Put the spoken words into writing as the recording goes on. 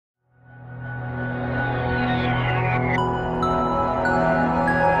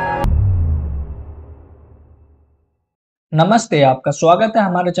नमस्ते, आपका स्वागत है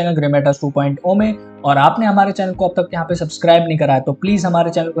हमारे चैनल ग्रेमैटर 2.0 में। और आपने हमारे चैनल को अब तक यहाँ पे सब्सक्राइब नहीं करा है तो प्लीज़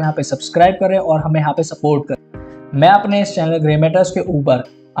हमारे चैनल को यहाँ पे सब्सक्राइब करें और हमें यहाँ पे सपोर्ट करें। मैं अपने इस चैनल ग्रेमैटर्स के ऊपर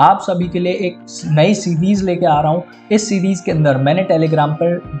आप सभी के लिए एक नई सीरीज़ लेके आ रहा हूँ। इस सीरीज़ के अंदर मैंने टेलीग्राम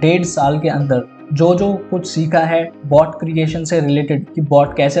पर 1.5 साल के अंदर जो कुछ सीखा है बॉट क्रिएशन से रिलेटेड, कि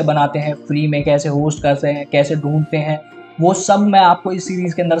बॉट कैसे बनाते हैं, फ्री में कैसे होस्ट करते हैं, कैसे ढूंढते हैं, वो सब मैं आपको इस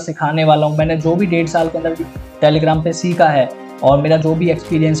सीरीज़ के अंदर सिखाने वाला हूँ। मैंने जो भी 1.5 साल के अंदर टेलीग्राम पे सीखा है और मेरा जो भी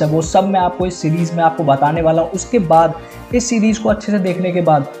एक्सपीरियंस है वो सब मैं आपको इस सीरीज़ में आपको बताने वाला हूँ। उसके बाद इस सीरीज़ को अच्छे से देखने के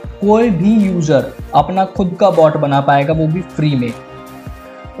बाद कोई भी यूज़र अपना खुद का बॉट बना पाएगा, वो भी फ्री में।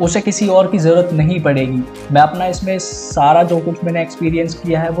 उसे किसी और की ज़रूरत नहीं पड़ेगी। मैं अपना इसमें सारा जो कुछ मैंने एक्सपीरियंस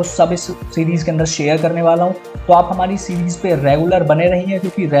किया है वो सब इस सीरीज़ के अंदर शेयर करने वाला हूँ। तो आप हमारी सीरीज़ पे रेगुलर बने रहिए,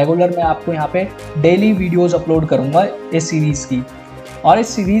 क्योंकि रेगुलर मैं आपको यहाँ पे डेली वीडियोस अपलोड करूँगा इस सीरीज़ की। और इस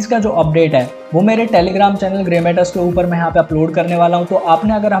सीरीज़ का जो अपडेट है वो मेरे टेलीग्राम चैनल ग्रेमैटर्स के ऊपर मैं यहाँ पे अपलोड करने वाला हूँ। तो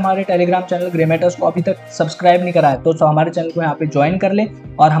आपने अगर हमारे टेलीग्राम चैनल ग्रेमैटर्स को अभी तक सब्सक्राइब नहीं करा है तो हमारे चैनल को यहाँ पे ज्वाइन कर लें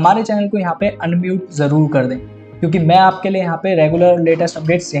और हमारे चैनल को यहाँ पे अनम्यूट ज़रूर कर दें, क्योंकि मैं आपके लिए यहाँ पे रेगुलर लेटेस्ट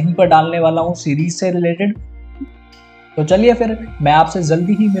अपडेट्स यहीं पर डालने वाला हूँ सीरीज़ से रिलेटेड। तो चलिए फिर मैं आपसे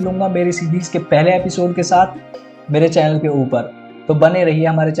जल्दी ही मिलूंगा मेरी सीरीज़ के पहले एपिसोड के साथ मेरे चैनल के ऊपर। तो बने रहिए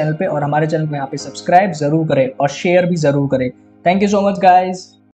हमारे चैनल पे और हमारे चैनल को यहाँ पे सब्सक्राइब ज़रूर करें और शेयर भी ज़रूर करें। Thank you so much guys.